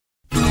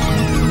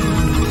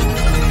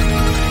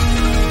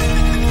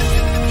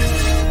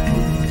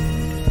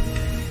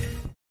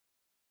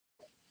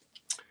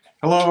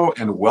Hello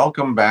and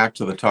welcome back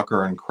to the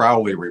Tucker and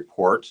Crowley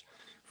Report.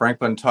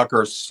 Franklin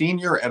Tucker,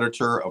 senior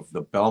editor of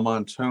the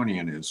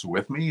Belmontonian, is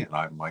with me, and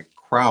I'm Mike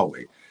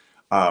Crowley.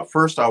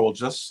 First, I will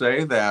just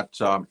say that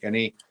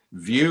any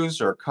views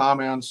or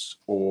comments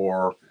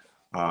or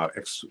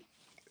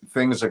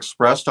things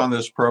expressed on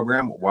this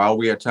program while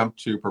we attempt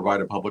to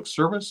provide a public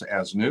service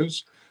as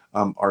news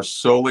are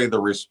solely the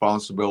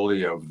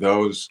responsibility of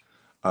those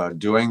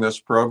doing this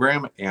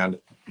program and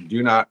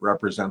do not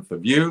represent the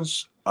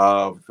views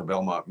of the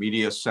Belmont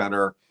Media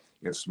Center,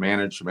 its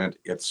management,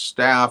 its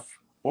staff,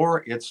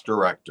 or its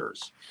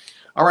directors.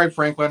 All right,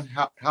 Franklin,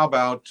 how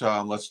about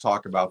let's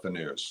talk about the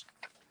news?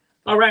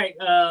 All right,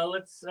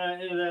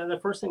 the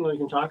first thing we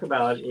can talk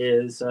about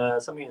is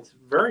something that's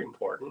very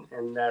important,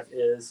 and that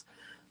is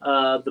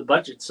the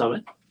budget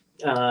summit,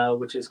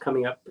 which is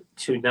coming up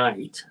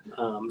tonight.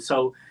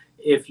 So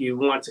if you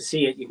want to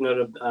see it, you can go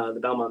to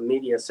the Belmont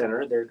Media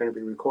Center. They're going to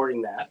be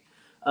recording that.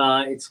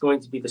 It's going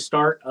to be the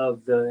start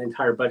of the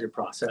entire budget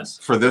process.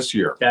 For this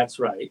year. That's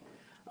right.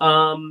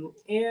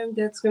 And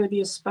it's going to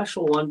be a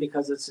special one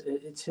because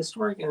it's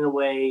historic in a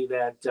way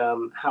that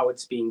how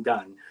it's being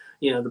done.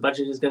 You know, the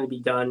budget is going to be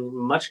done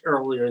much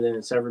earlier than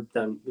it's ever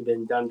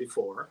been done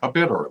before. A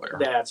bit earlier.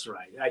 That's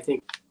right. I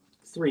think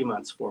 4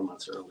 months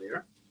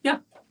earlier. Yeah,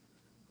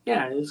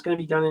 it's going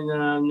to be done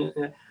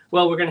in,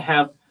 well, we're going to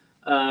have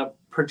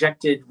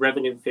projected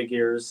revenue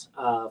figures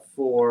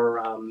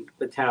for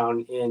the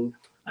town in,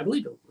 I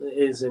believe it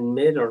is in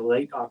mid or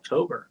late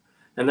October.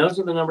 And those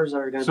are the numbers that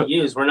are going to be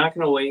used. We're not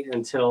going to wait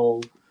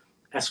until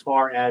as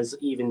far as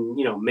even,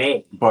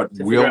 May to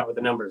figure out what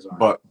the numbers are.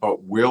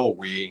 But will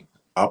we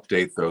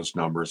update those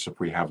numbers if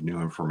we have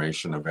new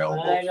information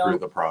available through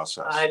the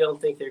process? I don't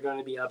think they're going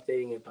to be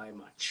updating it by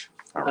much.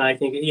 Right. I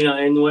think,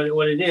 and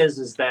what it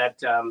is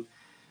that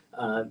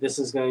this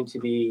is going to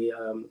be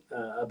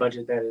a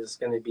budget that is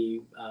going to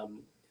be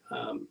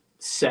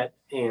set,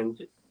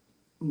 and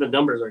the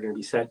numbers are going to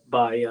be set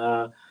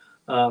by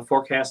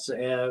forecasts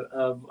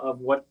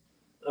of what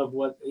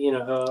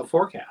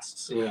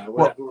forecasts.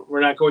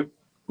 We're not going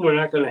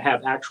to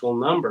have actual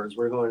numbers.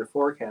 We're going to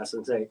forecast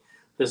and say,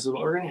 this is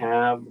what we're going to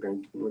have.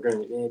 We're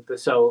going to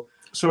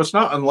so it's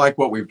not unlike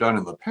what we've done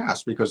in the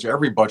past, because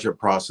every budget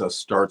process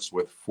starts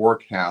with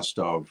forecast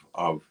of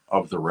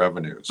the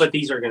revenues. But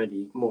these are going to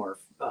be more,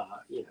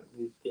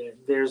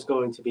 there's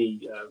going to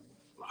be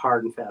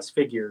hard and fast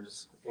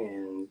figures,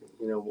 and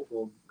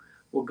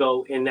we'll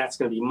go, and that's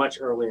going to be much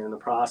earlier in the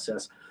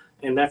process.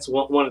 And that's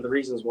one of the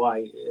reasons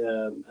why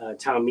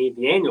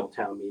the annual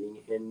town meeting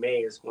in May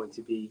is going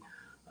to be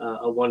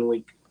a 1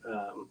 week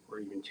or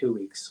even 2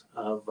 weeks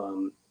of,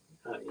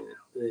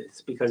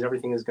 it's because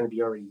everything is going to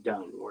be already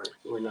done.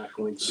 We're not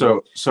going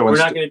to. We're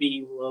not going to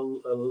be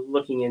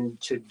looking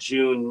into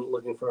June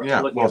looking at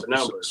the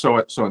numbers.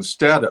 So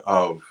instead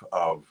of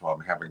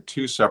having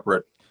two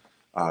separate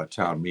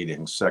town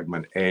meetings,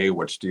 segment A,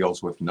 which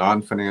deals with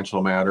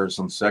non-financial matters,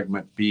 and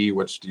segment B,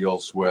 which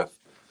deals with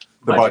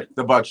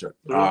the budget.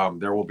 Mm-hmm.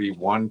 There will be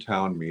one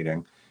town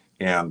meeting,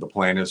 and the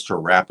plan is to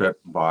wrap it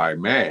by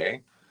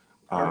May.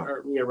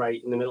 You're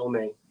right, in the middle of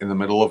May. In the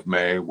middle of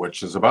May,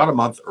 which is about a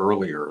month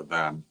earlier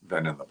than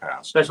in the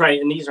past. That's right,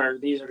 and these are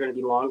going to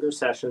be longer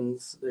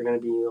sessions. They're going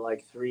to be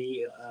like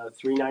three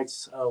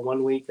nights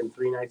 1 week and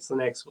 3 nights the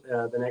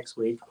next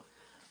week,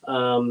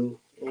 and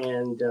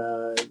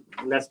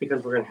that's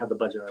because we're going to have the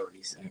budget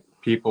already set.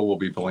 People will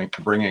be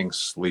bringing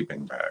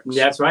sleeping bags.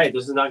 That's right.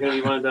 This is not going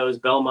to be one of those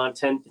Belmont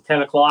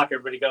 10 o'clock,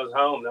 everybody goes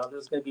home. No,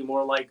 this is going to be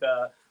more like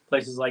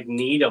places like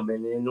Needham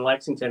and in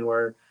Lexington,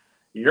 where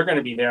you're going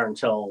to be there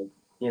until,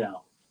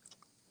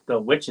 the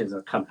witches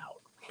have come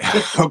out.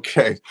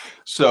 Okay.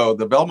 So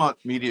the Belmont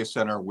Media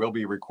Center will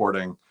be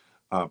recording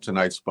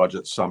tonight's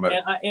budget summit.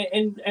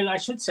 And I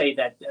should say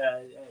that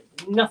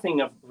nothing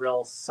of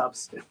real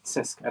substance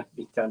is going to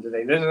be done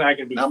today. There's not going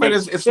to be. No, but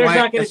there's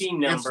not going to be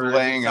numbers.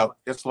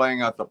 It's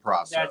laying out the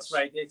process. That's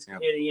right.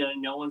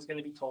 No one's going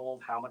to be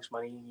told how much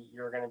money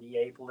you're going to be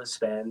able to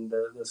spend.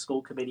 The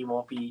school committee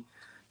won't be,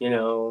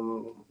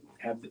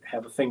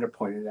 have a finger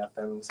pointed at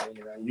them and say,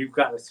 you've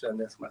got to spend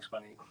this much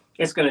money.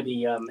 It's going to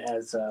be,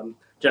 as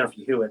Jennifer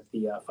Hewitt,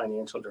 the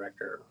financial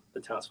director, the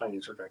town's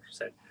financial director,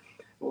 said,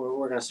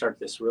 we're going to start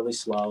this really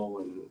slow,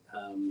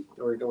 and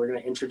we're going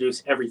to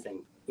introduce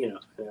everything, in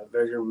a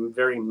very,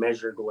 very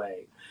measured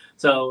way.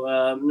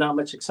 So not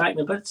much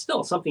excitement, but it's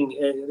still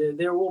something.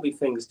 There will be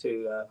things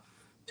to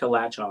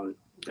latch on,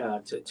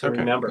 to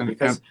remember,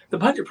 because the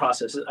budget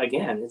process,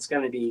 again, it's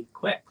going to be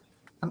quick.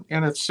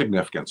 And it's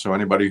significant. So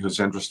anybody who's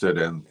interested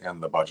in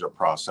the budget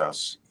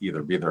process,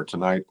 either be there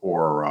tonight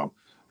or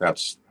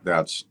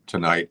that's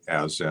tonight,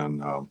 as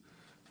in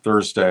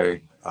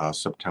Thursday,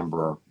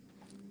 September.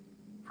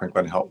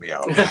 Franklin, help me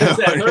out.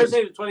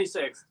 Thursday the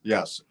 26th.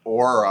 Yes,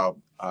 or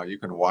you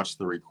can watch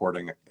the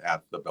recording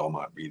at the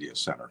Belmont Media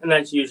Center. And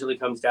that usually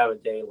comes down a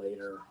day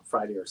later,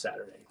 Friday or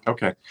Saturday.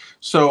 Okay,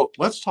 so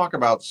let's talk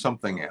about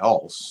something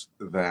else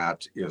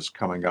that is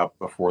coming up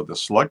before the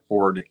Select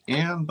Board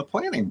and the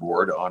Planning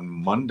Board on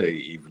Monday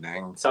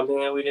evening. Something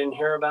that we didn't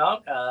hear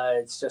about.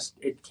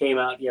 It came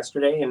out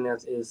yesterday, and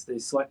that is the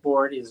Select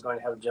Board is going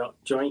to have a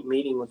joint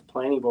meeting with the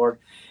Planning Board,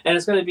 and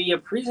it's going to be a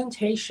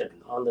presentation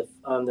on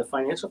the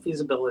financial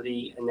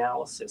feasibility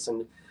analysis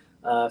and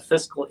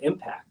fiscal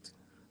impact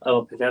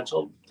of a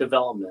potential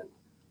development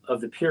of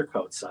the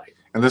Peercoat site.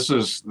 And this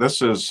is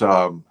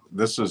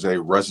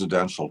a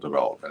residential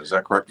development. Is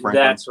that correct,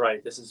 Franklin? That's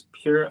right. This is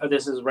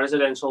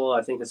residential.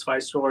 I think it's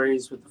 5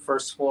 stories. With the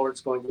first floor, it's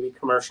going to be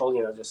commercial.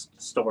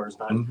 Just stores,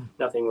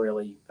 nothing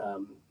really.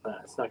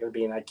 It's not going to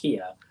be an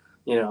IKEA.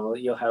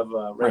 You'll have.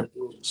 Right.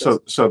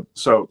 So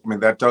I mean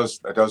that does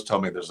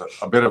tell me there's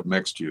a bit of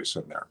mixed use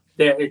in there.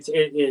 It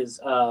is,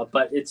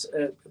 but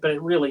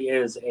it really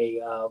is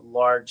a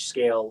large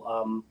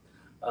scale.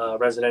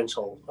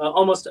 Residential,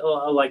 almost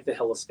like the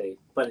Hill Estate,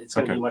 but it's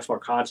going to be much more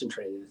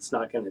concentrated. It's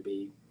not going to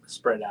be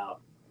spread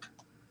out.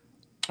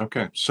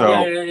 Okay, so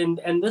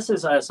and this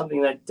is something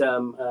that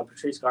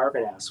Patrice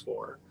Garvin asked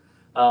for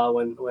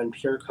when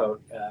Peercoat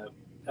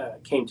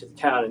came to the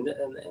town,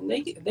 and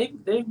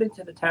they've been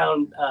to the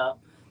town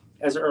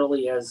as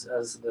early as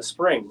the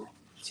spring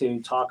to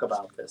talk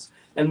about this.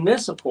 And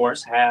this, of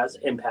course, has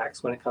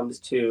impacts when it comes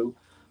to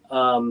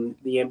the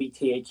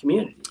MBTA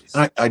communities.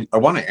 I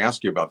want to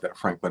ask you about that,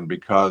 Franklin,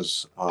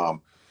 because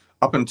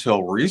up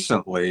until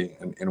recently,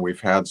 and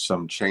we've had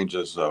some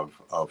changes of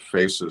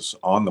faces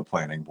on the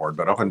planning board,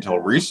 but up until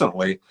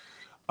recently,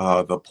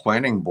 the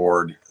planning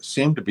board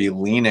seemed to be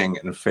leaning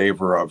in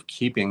favor of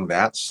keeping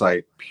that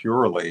site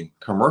purely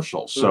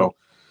commercial.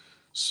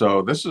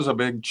 So this is a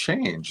big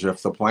change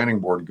if the planning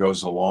board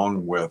goes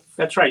along with.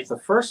 That's right. It's the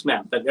first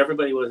map that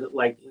everybody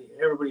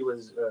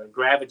was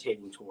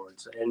gravitating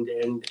towards, and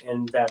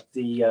that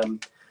the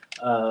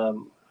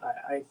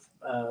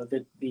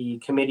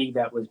committee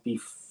that was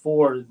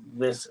before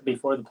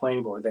the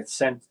planning board that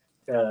sent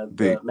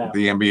the map.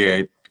 The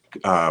MBA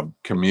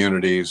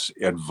Communities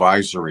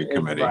Advisory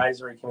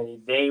Committee.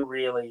 They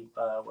really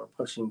were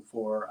pushing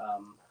for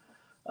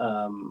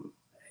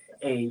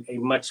a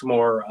much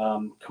more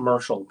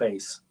commercial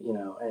base,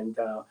 and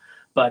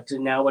but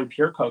now when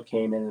Peercoat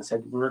came in and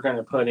said we're going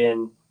to put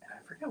in,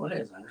 I forget what it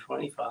is,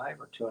 125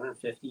 or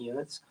 250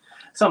 units,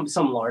 some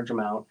large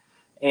amount,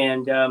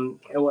 and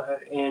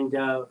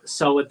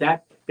so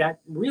that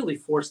really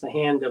forced the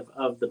hand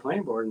of the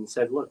planning board and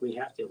said, look, we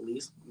have to at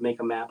least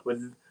make a map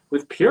with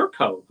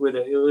Peercoat, with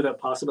a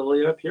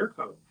possibility of a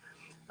Peercoat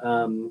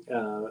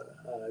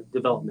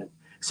development.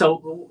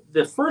 So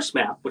the first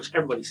map, which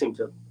everybody seemed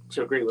to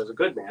agree was a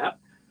good map,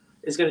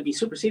 is going to be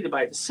superseded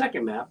by the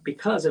second map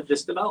because of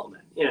this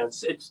development.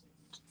 It's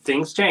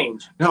things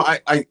change. No,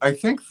 I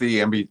think the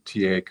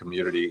MBTA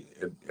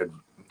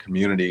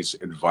Communities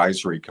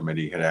Advisory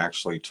Committee had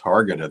actually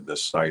targeted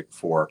this site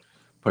for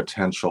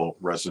potential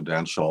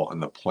residential,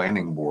 and the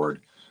planning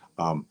board,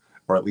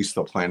 or at least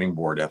the planning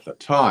board at the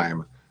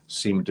time,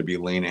 seemed to be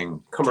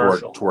leaning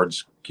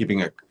towards keeping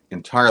it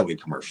entirely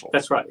commercial.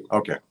 That's right.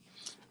 Okay.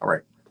 All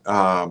right.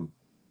 All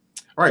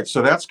right.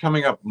 So that's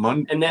coming up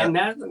Monday. And then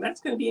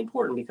that's going to be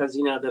important because,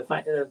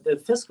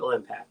 the fiscal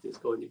impact is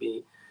going to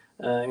be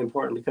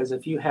important, because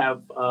if you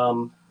have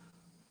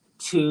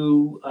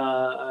two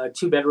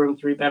bedroom,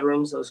 3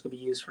 bedrooms, those could be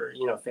used for,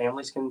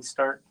 families can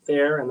start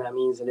there. And that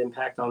means an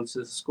impact on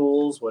the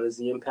schools. What is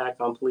the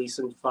impact on police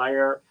and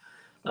fire,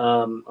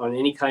 on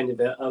any kind of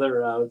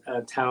other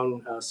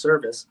town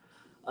service?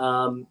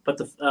 But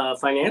the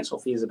financial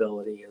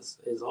feasibility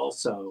is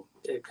also,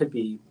 it could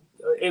be,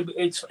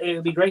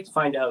 it'd be great to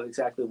find out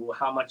exactly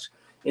how much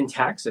in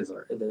taxes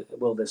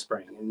will this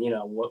bring, and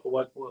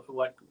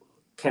what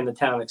can the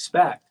town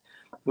expect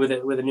with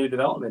a new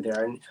development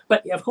there.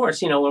 But of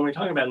course, when we're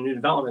talking about a new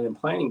development and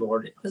planning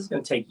board, this is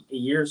going to take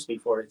years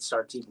before it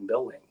starts even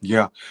building.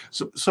 Yeah.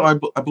 So I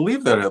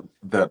believe that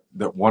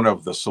one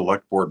of the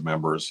select board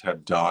members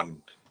had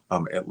done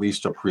at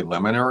least a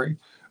preliminary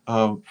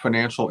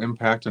financial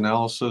impact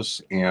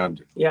analysis,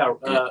 and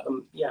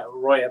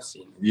Roy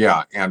Epstein.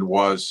 Yeah, and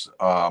was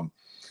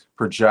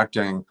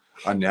projecting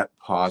a net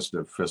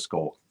positive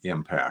fiscal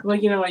impact. Well,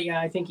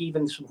 I think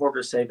even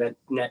supporters say that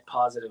net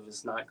positive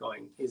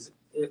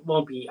it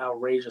won't be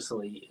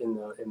outrageously in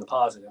the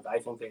positive. I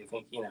think they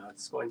think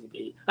it's going to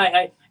be.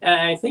 I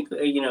think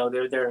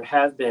there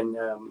have been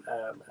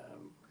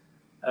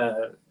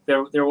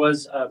there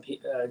was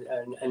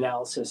an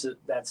analysis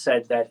that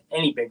said that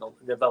any big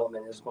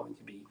development is going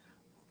to be,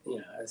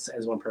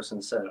 as one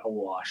person said, a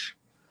wash.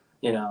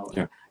 You don't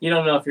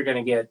know if you're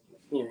going to get.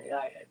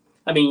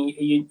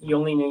 You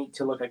only need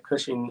to look at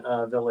Cushing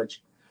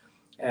Village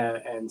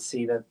and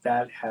see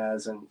that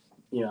hasn't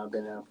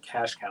been a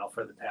cash cow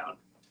for the town,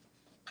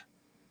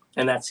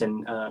 and that's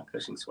in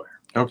Cushing Square.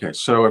 Okay,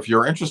 so if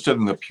you're interested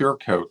in the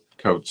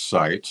Peercoat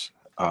site,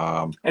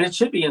 and it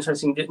should be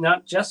interesting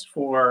not just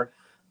for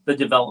the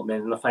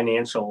development and the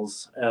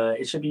financials,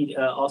 it should be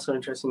also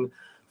interesting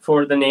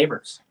for the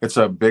neighbors. It's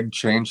a big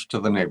change to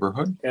the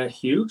neighborhood. A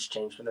huge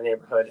change for the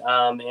neighborhood,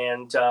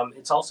 and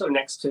it's also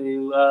next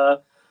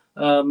to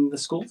the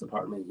school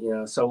department. You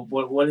know, so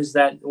what is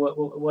that?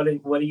 What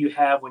do you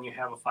have when you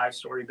have a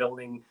 5-story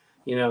building?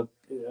 You know,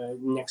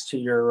 next to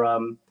your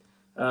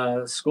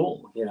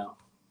school. You know,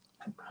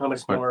 how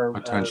much But more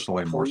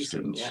potentially more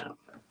policing? students.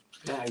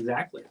 Yeah,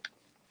 exactly.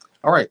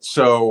 All right,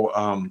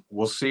 so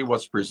we'll see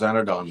what's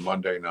presented on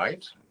Monday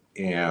night,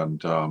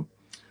 and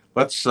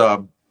let's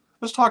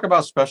talk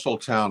about special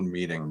town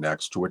meeting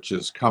next, which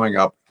is coming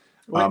up.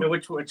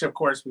 Which of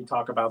course we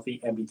talk about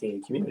the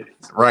MBTA communities.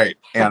 Right,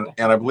 and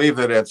I believe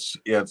that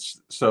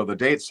it's so the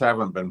dates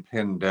haven't been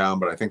pinned down,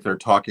 but I think they're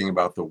talking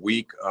about the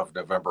week of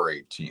November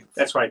 18th.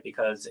 That's right,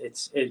 because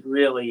it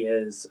really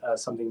is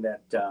something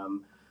that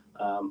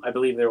I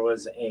believe there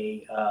was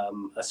a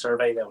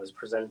survey that was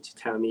presented to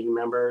town meeting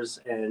members,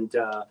 and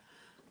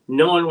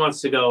no one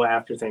wants to go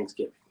after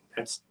Thanksgiving.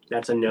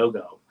 That's a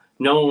no-go.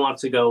 No one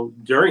wants to go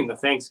during the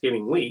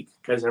Thanksgiving week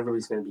because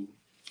everybody's going to be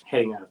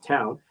heading out of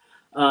town,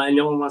 and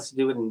no one wants to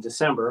do it in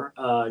December.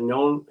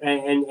 No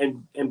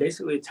one, and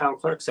basically the town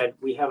clerk said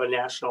we have a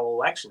national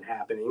election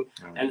happening,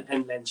 and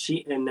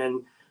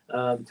then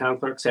the town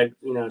clerk said,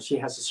 you know, she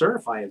has to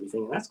certify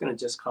everything, and that's going to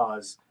just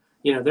cause,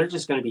 you know, they're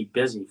just going to be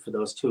busy for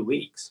those 2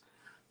 weeks.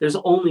 There's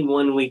only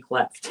 1 week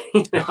left,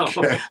 you know.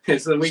 Okay.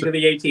 It's the week of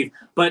the 18th.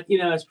 But, you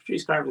know, as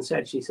Patrice Garvin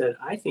said, she said,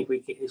 I think we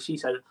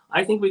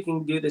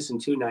can do this in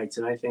 2 nights.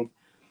 And I think,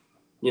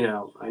 you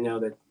know, I know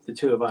that the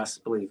two of us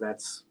believe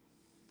that's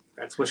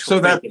wishful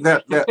thinking.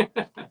 So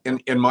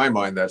that in my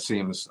mind, that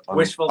seems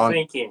wishful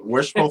thinking.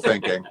 Wishful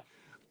thinking.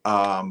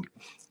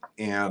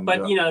 And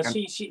but you know,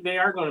 they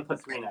are going to put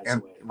 3 nights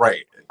away.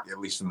 Right, at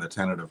least in the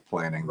tentative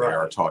planning, they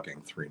are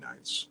talking 3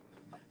 nights.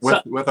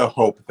 With a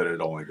hope that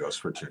it only goes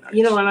for 2 nights.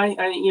 You know, and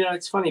I you know,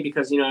 it's funny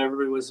because, you know,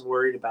 everybody was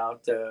worried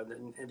about the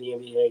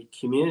NBA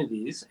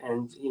communities,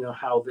 and, you know,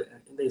 how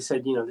they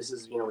said, you know, this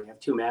is, you know, we have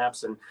 2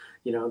 maps, and,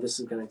 you know, this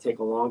is going to take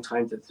a long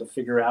time to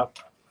figure out.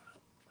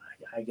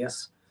 I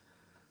guess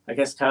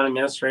town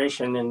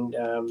administration and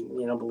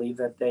you know, believe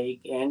that they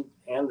and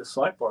the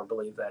select board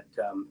believe that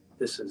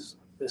this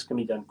can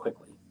be done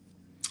quickly.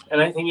 And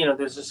I think, you know,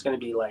 there's just going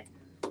to be like,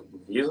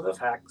 these are the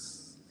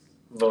facts.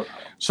 Vote.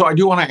 So I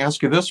do want to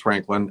ask you this,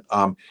 Franklin.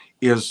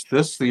 Is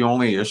this the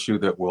only issue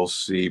that we'll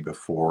see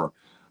before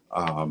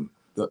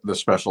the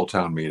special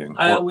town meeting?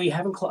 We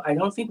haven't. I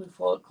don't think we've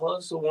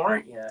closed the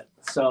warrant yet.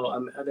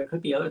 So there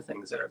could be other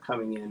things that are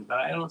coming in, but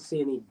I don't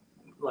see any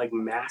like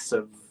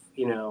massive,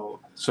 you know.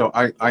 So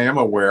I am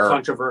aware.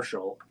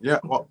 Controversial. Yeah.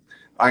 Well,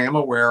 I am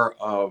aware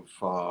of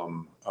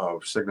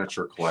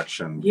signature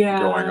collection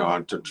going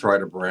on to try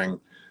to bring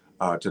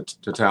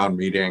to town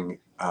meeting.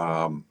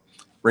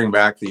 Bring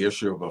back the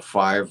issue of a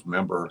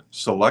 5-member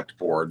select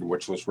board,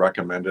 which was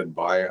recommended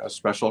by a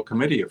special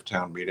committee of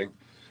town meeting.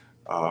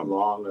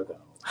 Long ago.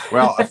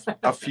 Well,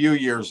 a few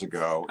years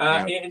ago.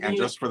 And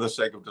just for the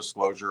sake of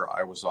disclosure,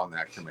 I was on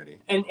that committee.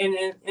 And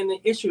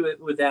the issue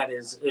with that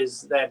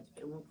is that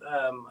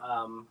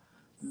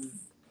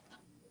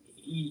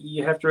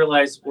you have to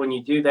realize when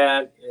you do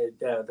that,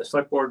 the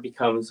select board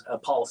becomes a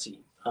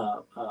policy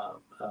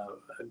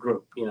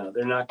group. You know,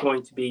 they're not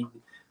going to be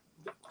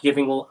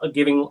giving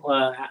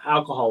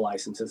alcohol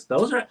licenses.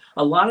 Those are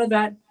a lot of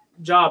that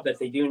job that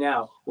they do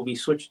now will be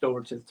switched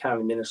over to the town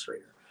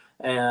administrator.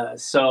 And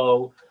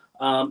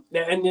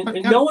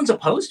no one's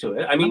opposed to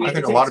it. I mean, I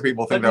think a lot of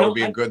people think that would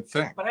be a good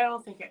thing. But I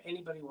don't think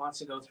anybody wants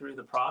to go through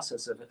the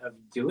process of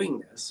doing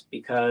this,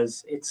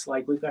 because it's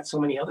like we've got so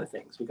many other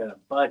things. We've got a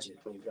budget.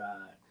 We've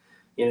got,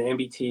 you know,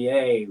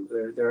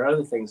 MBTA. There are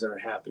other things that are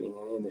happening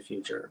in the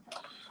future.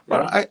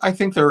 But I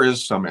think there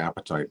is some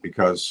appetite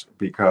because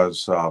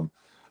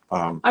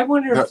I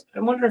wonder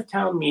if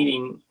town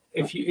meeting,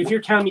 if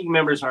your town meeting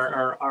members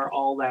are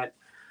all that,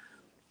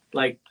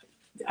 like,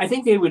 I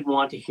think they would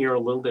want to hear a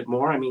little bit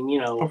more. I mean,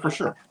 you know, for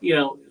sure. You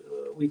know,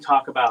 we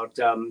talk about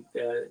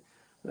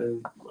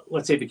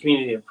let's say the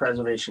community of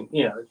preservation.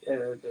 You know,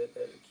 the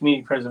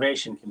community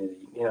preservation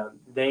committee. You know,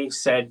 they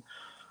said,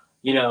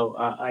 you know,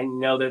 I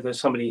know that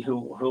there's somebody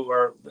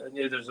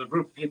there's a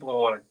group of people who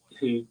want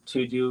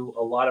to do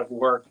a lot of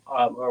work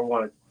or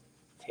want to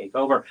take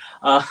over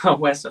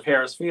west of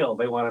Harris Field.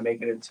 They want to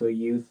make it into a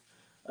youth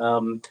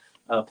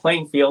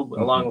playing field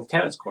along with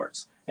tennis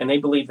courts, and they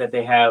believe that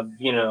they have,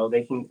 you know,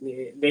 they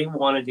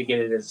wanted to get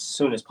it as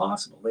soon as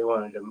possible. They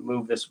wanted to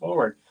move this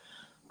forward,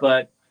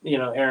 but, you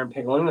know, Aaron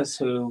Pigalinas,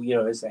 who, you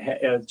know, is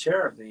the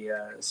chair of the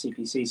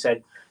CPC,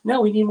 said,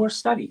 no, we need more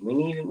study. We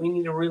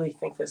need to really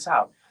think this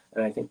out.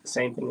 And I think the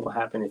same thing will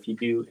happen if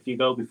you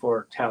go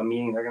before town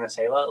meeting. They're going to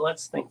say, well,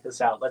 let's think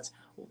this out.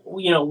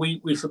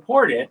 We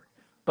support it.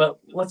 But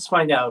let's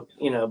find out,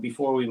 you know,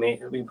 before we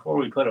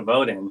put a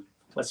vote in,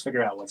 let's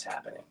figure out what's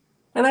happening.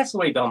 And that's the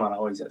way Belmont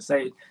always is.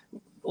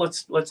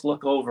 Let's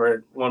look over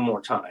it one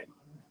more time.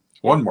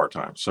 One more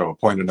time. So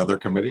appoint another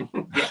committee?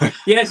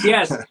 Yes.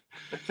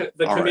 The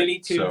committee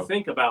to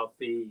think about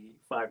the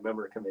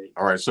 5-member committee.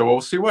 All right. So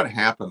we'll see what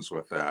happens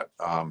with that.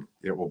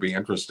 It will be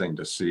interesting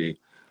to see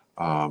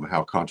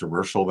how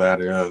controversial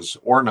that is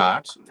or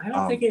not. I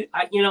don't think it.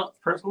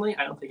 Personally,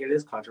 I don't think it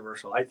is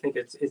controversial. I think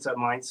it's a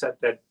mindset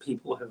that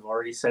people have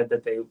already said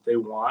that they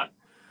want.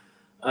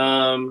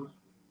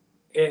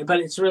 But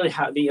it's really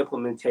how the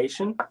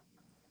implementation,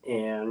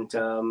 and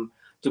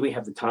do we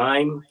have the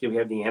time? Do we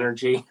have the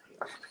energy?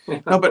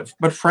 No, but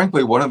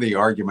frankly, one of the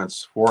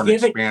arguments for an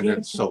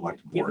expanded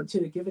select board.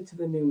 Give it to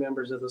the new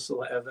members of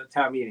the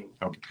town meeting.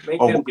 Okay.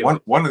 Make them do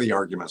it. One of the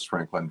arguments,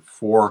 Franklin,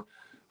 for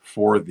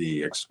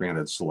the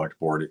expanded select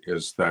board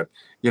is that,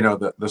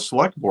 the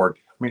select board,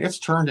 I mean, it's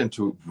turned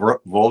into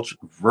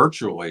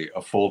virtually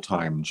a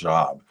full-time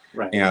job.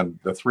 Right. And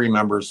the 3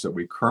 members that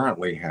we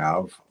currently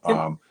have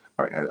are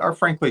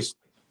frankly,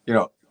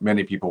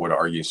 many people would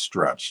argue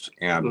stretched.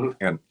 And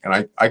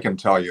I can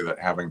tell you that,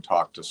 having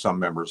talked to some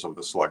members of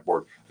the select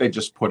board, they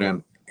just put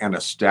in an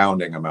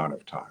astounding amount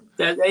of time.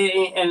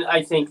 And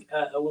I think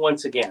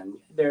once again,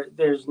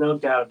 there's no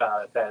doubt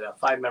about it that a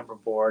 5-member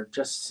board,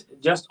 just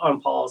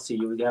on policy,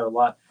 you would have a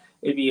lot.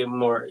 It'd be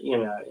more,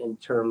 in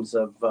terms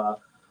of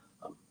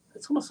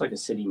it's almost like a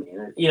city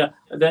manager.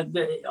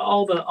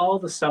 All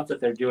the stuff that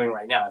they're doing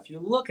right now. If you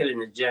look at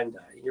an agenda,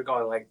 you're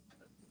going like,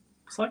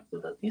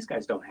 these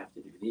guys don't have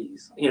to do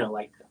these.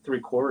 Like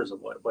 3/4 of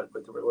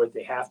what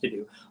they have to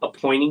do.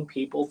 Appointing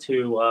people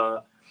to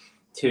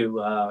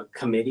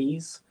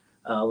committees,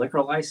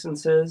 liquor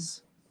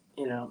licenses.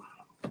 It's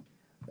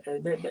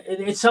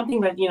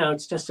something that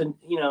it's just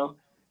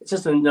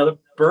another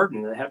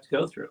burden they have to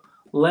go through.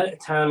 Let a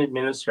town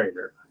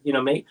administrator,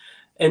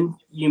 and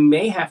you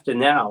may have to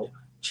now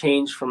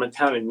change from a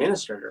town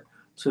administrator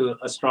to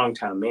a strong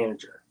town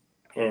manager.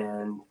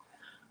 And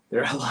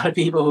there are a lot of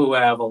people who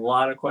have a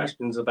lot of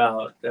questions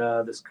about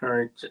this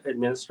current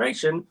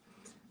administration.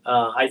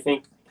 I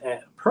think,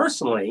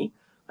 personally,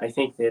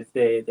 that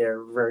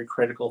they're very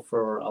critical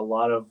for a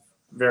lot of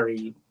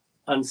very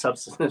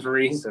unsubstantive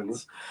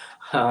reasons.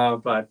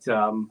 But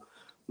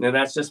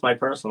that's just my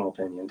personal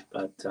opinion.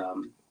 But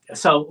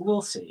so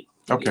we'll see.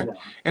 Okay.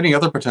 Any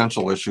other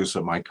potential issues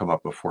that might come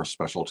up before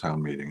special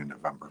town meeting in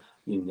November?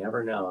 You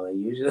never know. They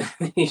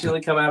usually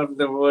come out of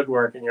the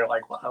woodwork, and you're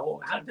like, "Well,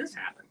 how did this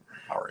happen?"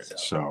 All right.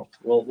 So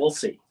we'll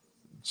see.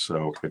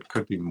 So it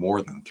could be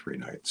more than 3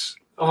 nights.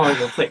 Oh,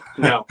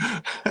 no,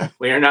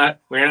 we are not.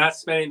 We're not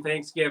spending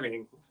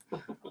Thanksgiving.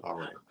 All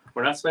right.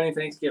 We're not spending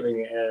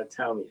Thanksgiving at a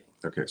town meeting.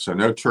 Okay, so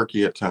no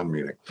turkey at town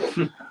meeting.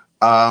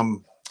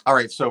 All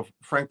right, so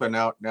Franklin,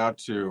 now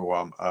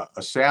to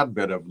a sad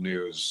bit of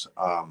news.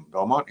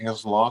 Belmont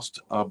has lost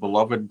a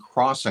beloved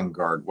crossing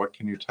guard. What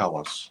can you tell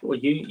us? Well,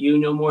 you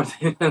know more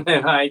than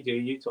I do.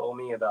 You told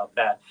me about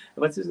that.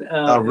 What's his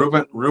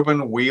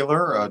Reuben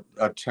Wheeler,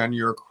 a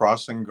 10-year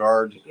crossing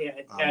guard.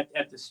 Yeah,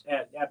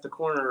 at the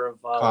corner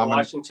of Common,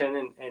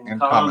 Washington and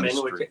Common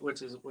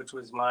which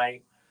was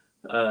my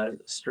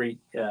street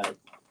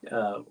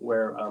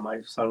where my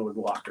son would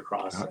walk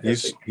across.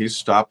 He's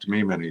stopped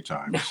me many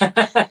times.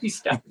 He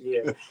stopped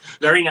you.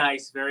 Very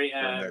nice, very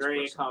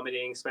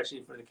accommodating,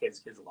 especially for the kids.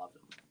 Kids loved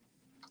him.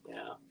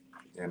 Yeah.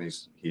 And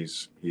he's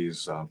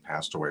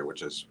passed away,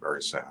 which is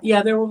very sad.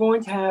 Yeah, they were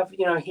going to have,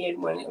 he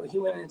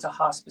went into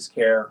hospice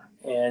care,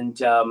 and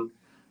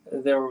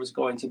there was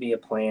going to be a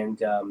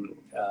planned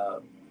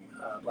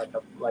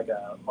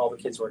all the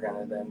kids were going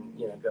to then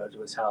go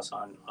to his house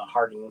on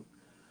Harding.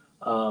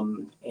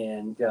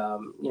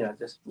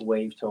 Just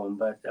wave to him.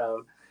 But,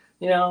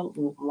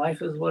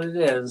 life is what it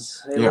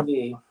is. It'll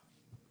be.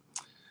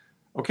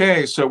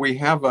 Okay, so we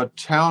have a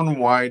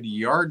town-wide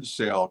yard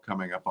sale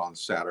coming up on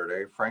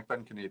Saturday.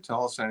 Franklin, can you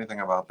tell us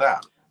anything about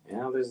that?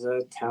 Yeah, there's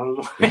a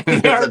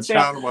town-wide yard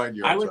sale. Town-wide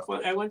yard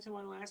sale. I went to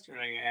one last year,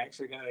 and I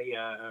actually got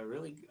a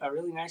really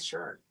nice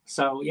shirt.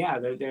 So yeah,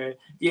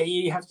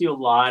 you have to do a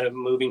lot of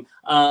moving.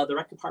 The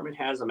rec department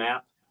has a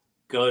map.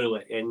 Go to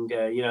it, and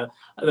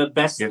the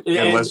best. It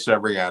lists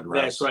every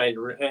address. That's right,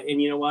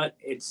 and you know what?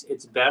 It's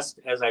best,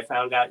 as I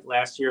found out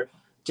last year.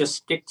 Just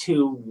stick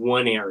to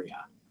one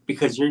area,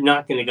 because you're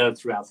not going to go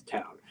throughout the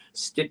town.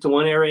 Stick to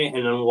one area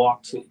and then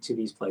walk to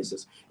these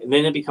places, and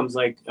then it becomes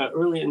like a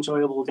really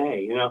enjoyable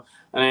day. And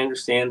I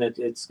understand that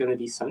it's going to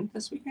be sunny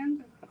this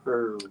weekend,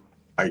 or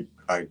I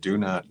do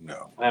not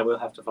know. I will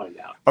have to find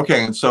out.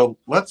 Okay, and so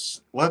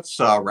let's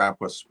wrap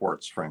with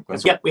sports, Franklin.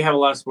 Yeah, we have a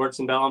lot of sports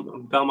in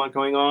Belmont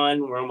going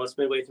on. We're almost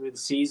midway through the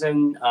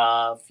season.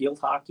 Field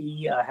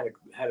hockey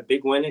had a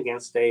big win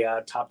against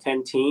a top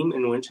 10 team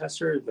in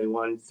Winchester. They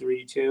won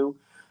 3-2.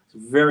 It's a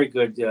very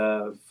good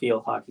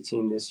field hockey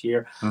team this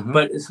year. Mm-hmm.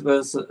 But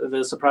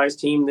the surprise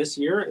team this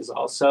year is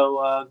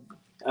also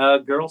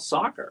girls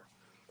soccer.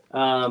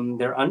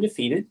 They're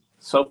undefeated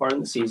so far in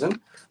the season.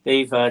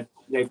 They've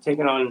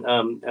taken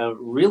on a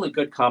really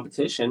good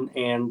competition,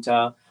 and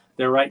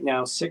they're right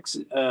now 6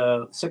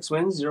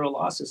 wins, 0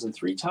 losses, and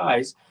 3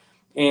 ties,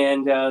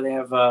 and they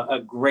have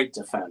a great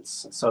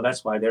defense. So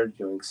that's why they're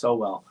doing so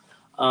well.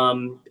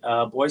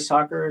 Boys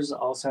soccer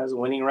also has a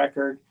winning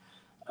record.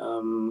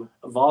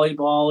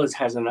 Volleyball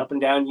has an up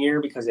and down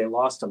year because they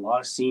lost a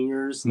lot of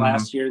seniors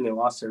last year, and they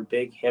lost their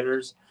big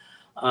hitters.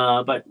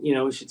 But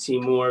we should see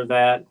more of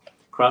that.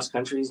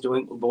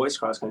 Boys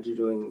cross country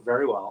doing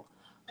very well.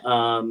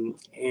 And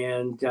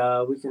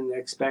we can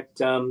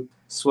expect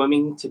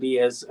swimming to be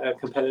as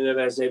competitive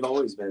as they've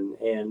always been.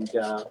 And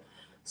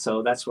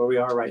so that's where we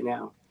are right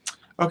now.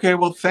 Okay,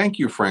 well, thank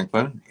you,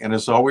 Franklin. And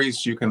as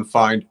always, you can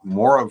find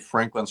more of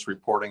Franklin's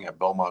reporting at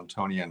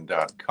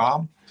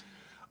belmontonian.com.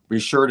 Be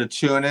sure to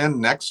tune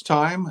in next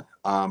time,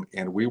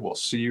 and we will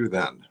see you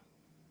then.